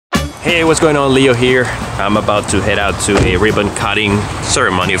Hey, what's going on? Leo here. I'm about to head out to a ribbon cutting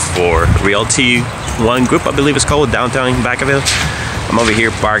ceremony for Realty One Group, I believe it's called, downtown Vacaville. I'm over here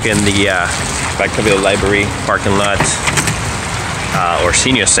parking the Vacaville Library parking lot or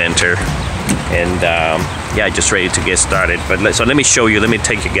senior center, and yeah, just ready to get started. But so let me show you, let me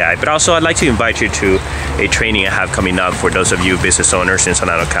take you guide. But also I'd like to invite you to a training I have coming up for those of you business owners in San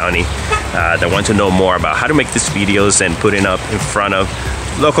Antonio County that want to know more about how to make these videos and putting up in front of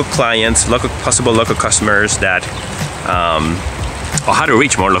local clients, possible local customers, that or how to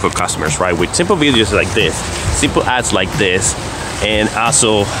reach more local customers, right? With simple videos like this, simple ads like this, and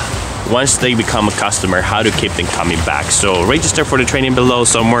also once they become a customer, how to keep them coming back. So register for the training below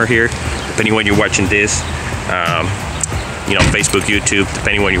somewhere here, depending when you're watching this. You know, Facebook, YouTube,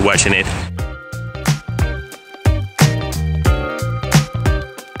 depending when you're watching it.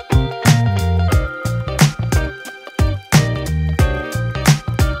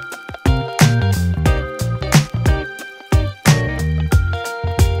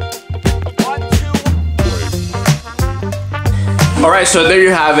 Alright, so there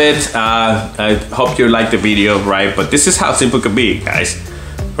you have it. I hope you liked the video, right? But this is how simple it could be, guys.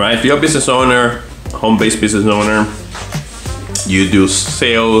 Right? If you're a business owner, home-based business owner, you do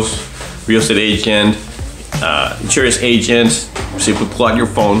sales, real estate agent, insurance agent, simply plug your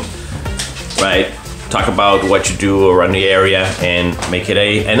phone, right? Talk about what you do around the area and make it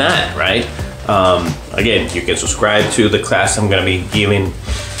an ad, right? Again, you can subscribe to the class I'm gonna be giving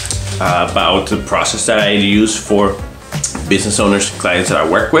about the process that I use for business owners, clients that I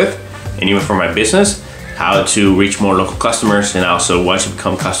work with, and even for my business, how to reach more local customers, and also once you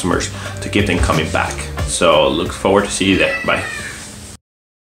become customers, to get them coming back. So look forward to see you there. Bye.